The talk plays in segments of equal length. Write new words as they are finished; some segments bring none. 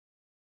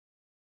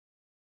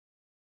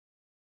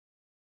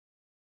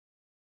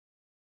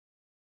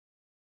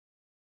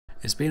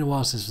It's been a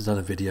while since we've done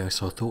a video,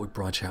 so I thought we'd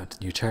branch out into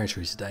new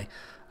territory today,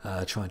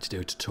 trying to do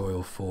a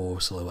tutorial for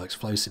Solidworks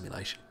flow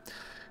simulation.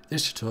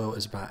 This tutorial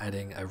is about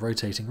adding a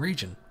rotating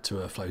region to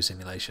a flow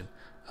simulation.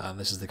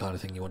 This is the kind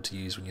of thing you want to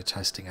use when you're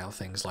testing out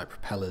things like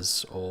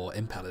propellers or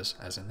impellers,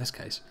 as in this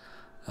case.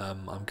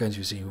 I'm going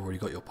to assume you've already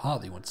got your part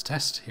that you want to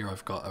test. Here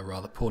I've got a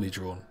rather poorly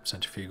drawn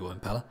centrifugal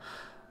impeller.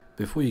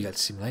 Before you get to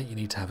simulate, you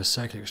need to have a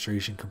circular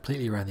extrusion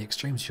completely around the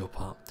extremes of your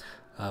part.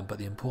 But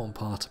the important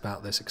part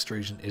about this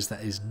extrusion is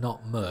that it is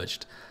not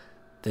merged.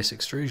 This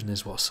extrusion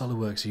is what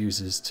Solidworks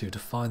uses to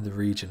define the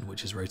region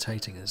which is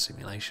rotating in a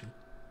simulation.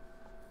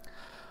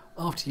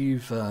 After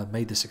you've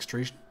made this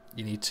extrusion,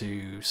 you need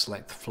to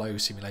select the flow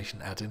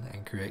simulation add-in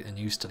and create a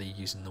new study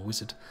using the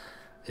wizard.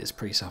 It's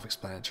pretty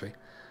self-explanatory.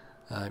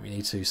 You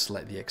need to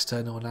select the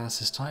external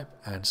analysis type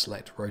and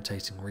select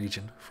rotating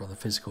region from the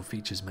physical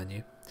features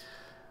menu.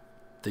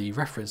 The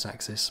reference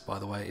axis, by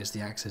the way, is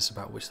the axis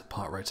about which the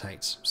part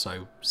rotates,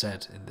 so Z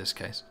in this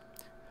case.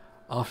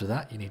 After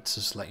that, you need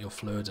to select your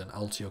fluid and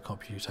alter your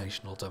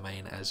computational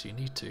domain as you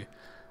need to.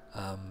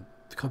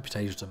 The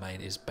computational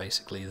domain is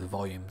basically the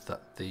volume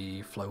that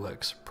the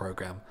Flowworks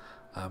program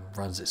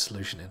runs its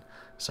solution in,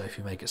 so if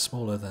you make it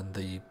smaller, then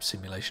the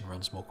simulation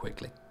runs more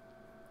quickly.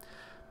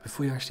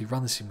 Before you actually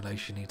run the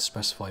simulation, you need to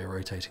specify your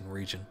rotating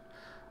region.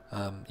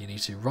 You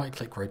need to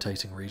right-click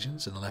rotating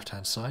regions in the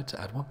left-hand side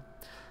to add one.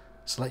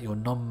 Select your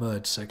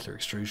non-merged circular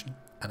extrusion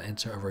and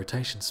enter a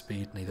rotation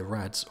speed in either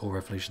rads or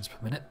revolutions per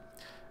minute.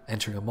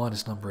 Entering a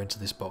minus number into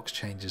this box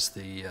changes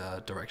the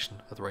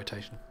direction of the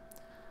rotation.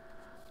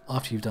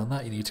 After you've done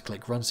that, you need to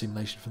click Run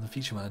Simulation from the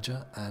Feature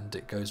Manager and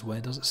it goes away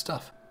and does its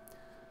stuff.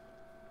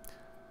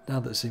 Now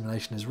that the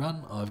simulation is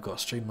run, I've got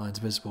streamlines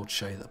visible to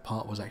show you that the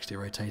part was actually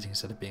rotating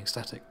instead of being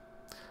static.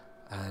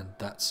 And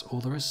that's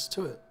all there is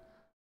to it.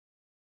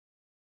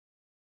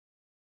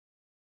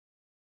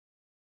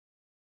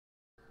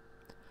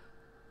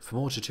 For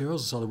more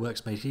tutorials on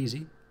SolidWorks made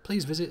easy,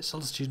 please visit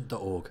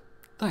solidstudent.org.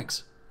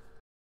 Thanks!